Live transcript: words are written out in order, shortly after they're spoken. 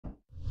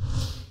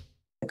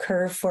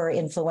curve for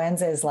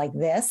influenza is like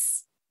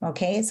this.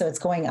 Okay, so it's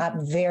going up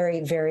very,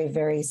 very,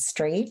 very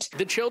straight.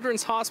 The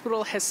Children's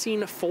Hospital has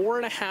seen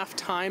 4.5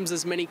 times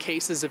as many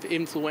cases of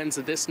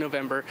influenza this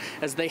November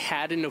as they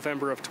had in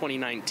November of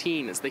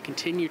 2019, as they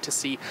continue to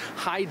see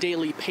high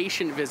daily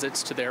patient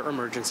visits to their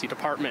emergency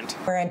department.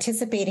 We're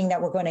anticipating that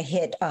we're going to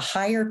hit a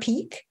higher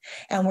peak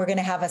and we're going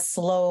to have a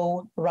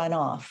slow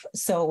runoff.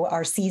 So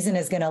our season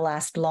is going to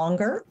last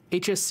longer.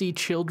 HSC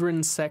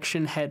Children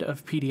Section Head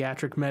of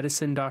Pediatric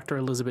Medicine, Dr.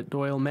 Elizabeth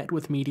Doyle, met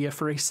with media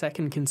for a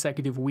second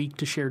consecutive week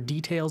to share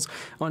details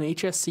on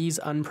HSC's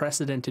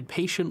unprecedented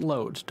patient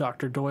load.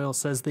 Dr. Doyle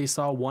says they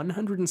saw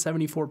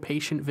 174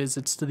 patient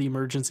visits to the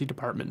emergency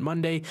department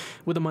Monday,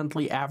 with a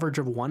monthly average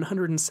of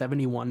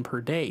 171 per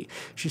day.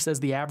 She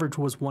says the average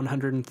was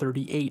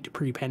 138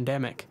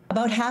 pre-pandemic.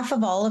 About half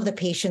of all of the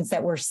patients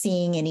that we're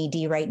seeing in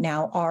ED right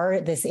now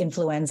are this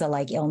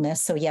influenza-like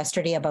illness. So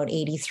yesterday, about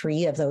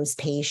 83 of those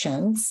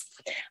patients.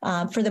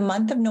 For the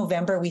month of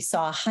November, we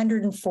saw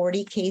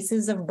 140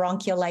 cases of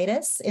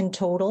bronchiolitis in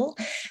total,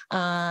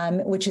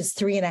 which is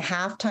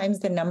 3.5 times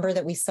the number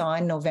that we saw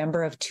in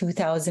November of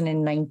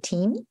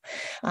 2019.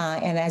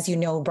 And as you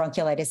know,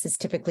 bronchiolitis is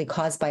typically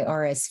caused by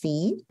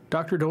RSV.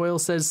 Dr. Doyle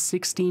says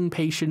 16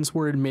 patients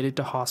were admitted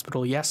to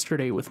hospital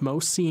yesterday, with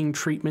most seeing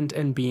treatment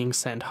and being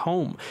sent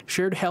home.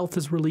 Shared Health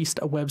has released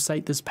a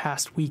website this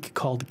past week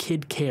called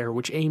Kid Care,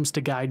 which aims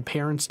to guide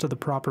parents to the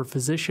proper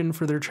physician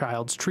for their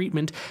child's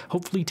treatment,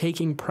 hopefully taking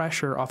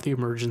pressure off the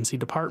emergency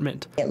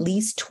department. At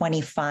least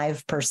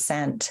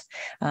 25%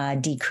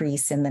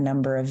 decrease in the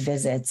number of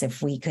visits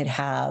if we could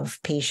have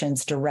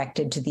patients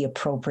directed to the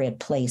appropriate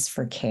place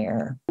for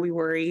care. We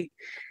worry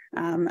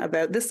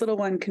about this little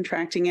one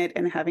contracting it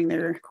and having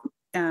their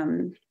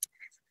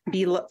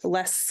be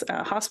less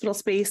hospital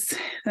space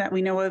that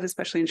we know of,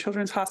 especially in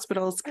children's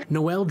hospitals.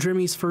 Noelle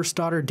Drimmy's first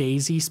daughter,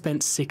 Daisy,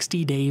 spent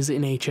 60 days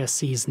in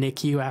HSC's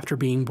NICU after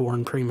being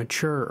born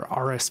premature.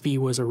 RSV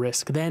was a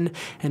risk then,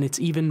 and it's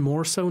even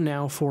more so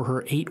now for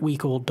her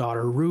 8-week-old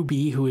daughter,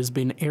 Ruby, who has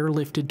been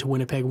airlifted to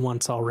Winnipeg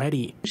once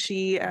already.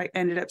 She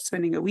ended up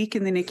spending a week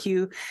in the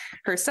NICU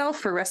herself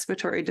for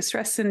respiratory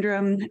distress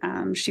syndrome.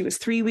 She was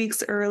 3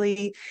 weeks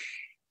early.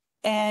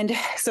 And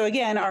so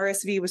again,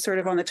 RSV was sort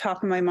of on the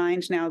top of my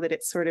mind now that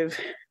it's sort of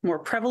more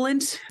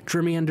prevalent.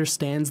 Drimmy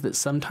understands that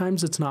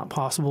sometimes it's not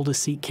possible to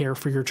seek care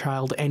for your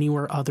child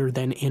anywhere other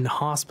than in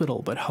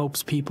hospital, but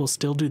hopes people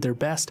still do their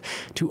best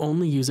to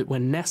only use it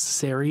when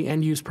necessary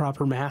and use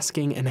proper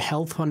masking and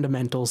health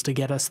fundamentals to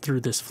get us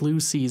through this flu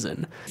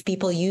season. If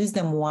people use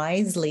them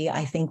wisely,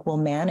 I think we'll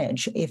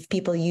manage. If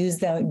people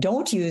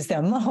don't use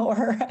them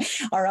or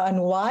are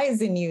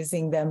unwise in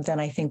using them, then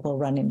I think we'll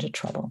run into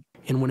trouble.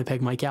 In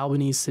Winnipeg, Mike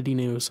Albanese, City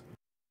News.